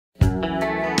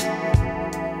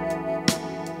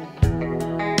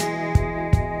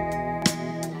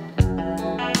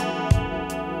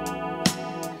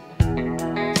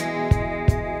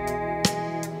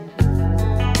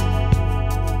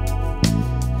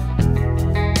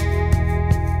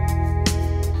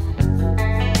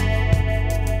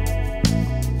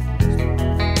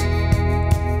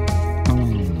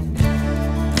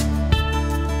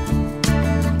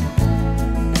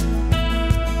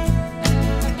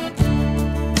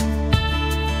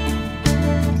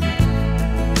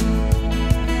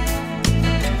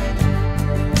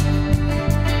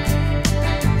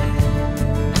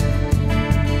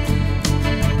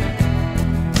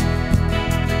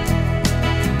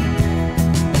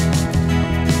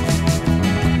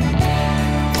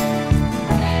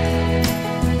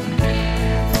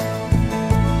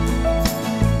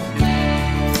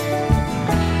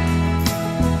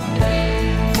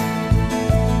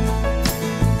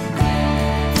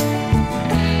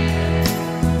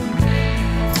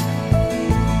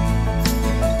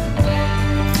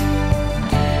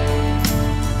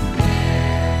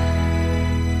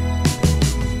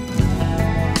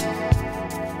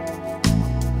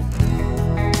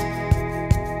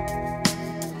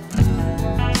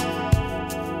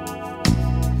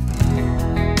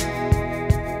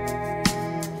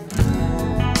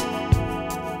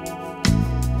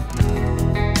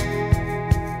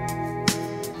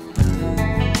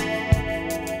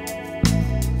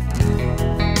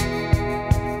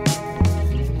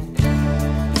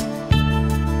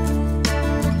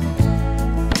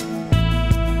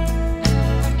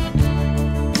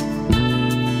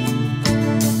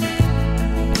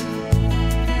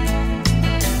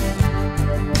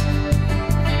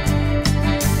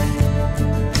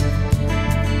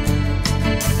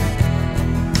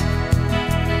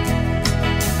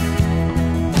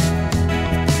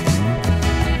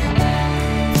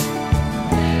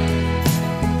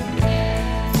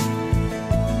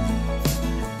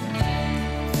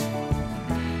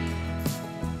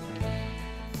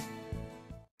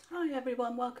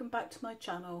welcome back to my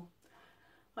channel.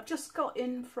 I've just got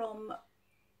in from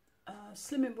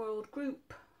Slimming World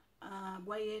group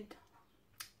weigh-in,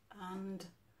 and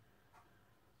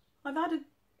I've had a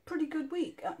pretty good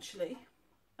week actually.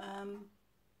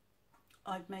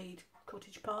 I've made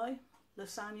cottage pie,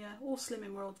 lasagna, all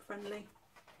Slimming World friendly.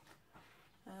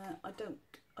 I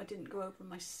didn't go over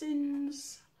my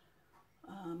sins.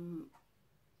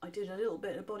 I did a little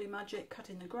bit of body magic,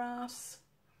 cutting the grass.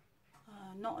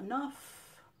 Not enough,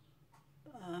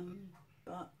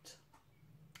 but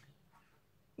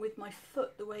with my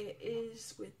foot the way it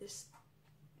is, with this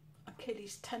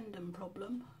Achilles tendon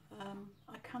problem,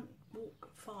 I can't walk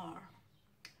far.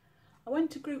 I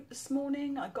went to group this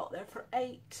morning. I got there for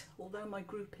 8, although my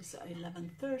group is at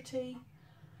 11:30.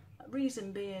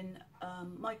 Reason being,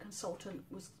 my consultant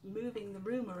was moving the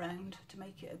room around to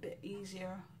make it a bit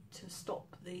easier to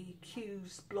stop the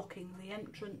queues blocking the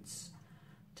entrance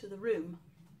to the room.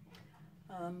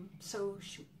 So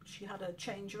she had a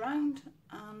change around,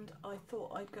 and I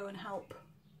thought I'd go and help,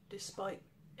 despite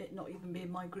it not even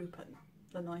being my group at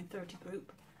the 9:30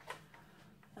 group.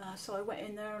 So I went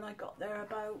in there, and I got there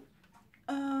about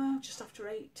just after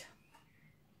 8.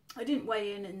 I didn't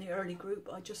weigh in the early group.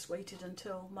 I just waited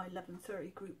until my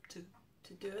 11:30 group to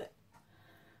do it.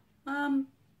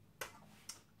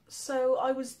 So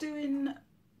I was doing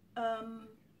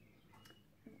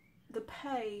the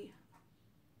pay,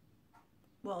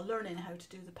 well, learning how to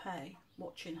do the pay,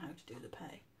 watching how to do the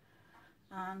pay,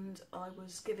 and I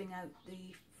was giving out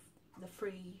the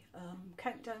free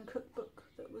countdown cookbook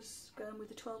that was going with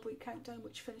the 12-week countdown,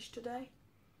 which finished today.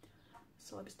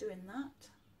 So I was doing that,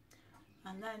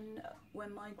 and then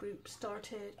when my group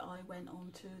started, I went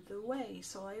on to the weigh.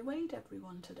 So I weighed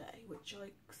everyone today, which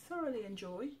I thoroughly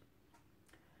enjoyed.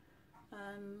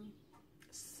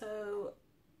 So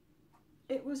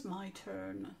it was my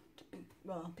turn to be,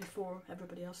 well, before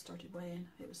everybody else started weighing.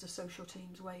 It was the social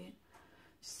team's weighing.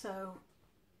 So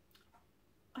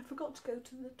I forgot to go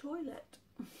to the toilet.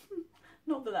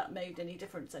 Not that that made any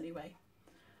difference anyway.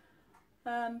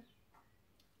 I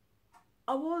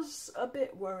was a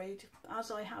bit worried,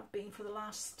 as I have been for the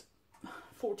last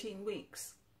 14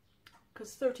 weeks,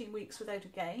 because 13 weeks without a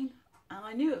gain, and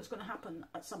I knew it was going to happen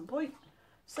at some point.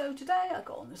 So today I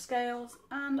got on the scales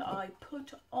and I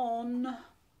put on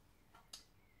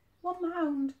 1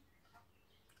 pound.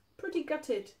 Pretty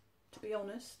gutted, to be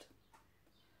honest.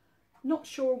 Not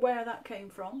sure where that came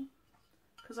from,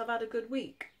 because I've had a good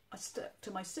week. I stuck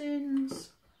to my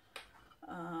sins,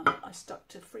 I stuck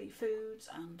to free foods,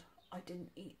 and I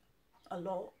didn't eat a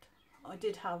lot. I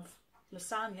did have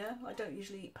lasagna. I don't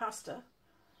usually eat pasta.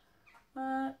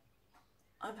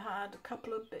 I've had a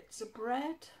couple of bits of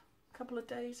bread, a couple of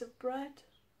days of bread.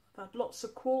 I've had lots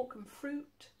of quark and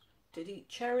fruit. Did eat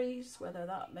cherries, whether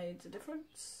that made a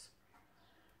difference.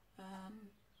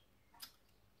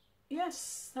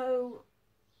 Yes, so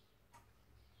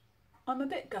I'm a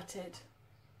bit gutted,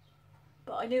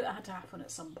 but I knew it had to happen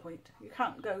at some point. You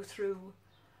can't go through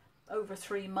over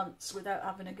 3 months without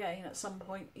having a gain at some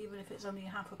point, even if it's only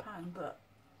 ½ pound, but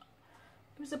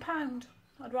it was £1.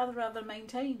 I'd rather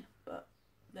maintain, but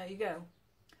there you go.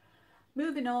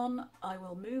 Moving on, I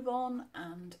will move on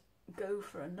and go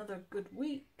for another good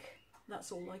week.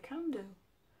 That's all I can do.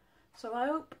 So I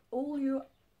hope all you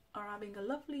are having a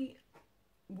lovely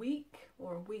week,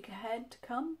 or a week ahead to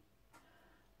come.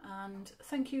 And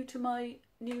thank you to my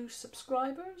new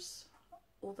subscribers,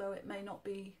 although it may not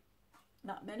be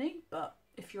that many, but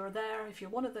if you're there, if you're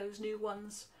one of those new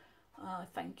ones,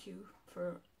 thank you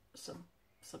for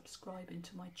subscribing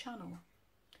to my channel.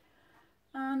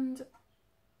 And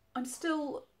I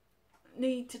still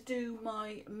need to do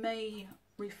my May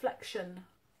reflection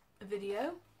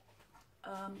video.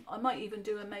 I might even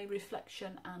do a May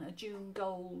reflection and a June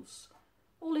goals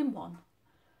all in one.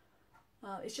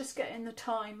 It's just getting the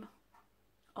time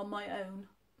on my own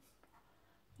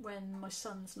when my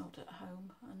son's not at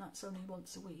home, and that's only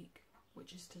once a week,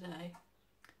 which is today.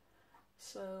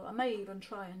 So I may even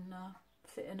try and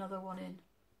fit another one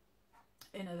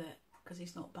in a bit, because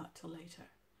he's not back till later.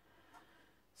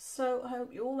 So I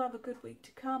hope you all have a good week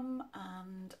to come,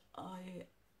 and I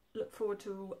look forward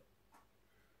to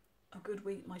a good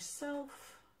week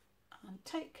myself. And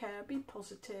take care, be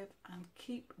positive, and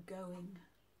keep going.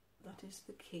 That is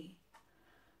the key.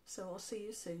 So I'll see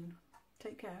you soon.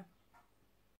 Take care.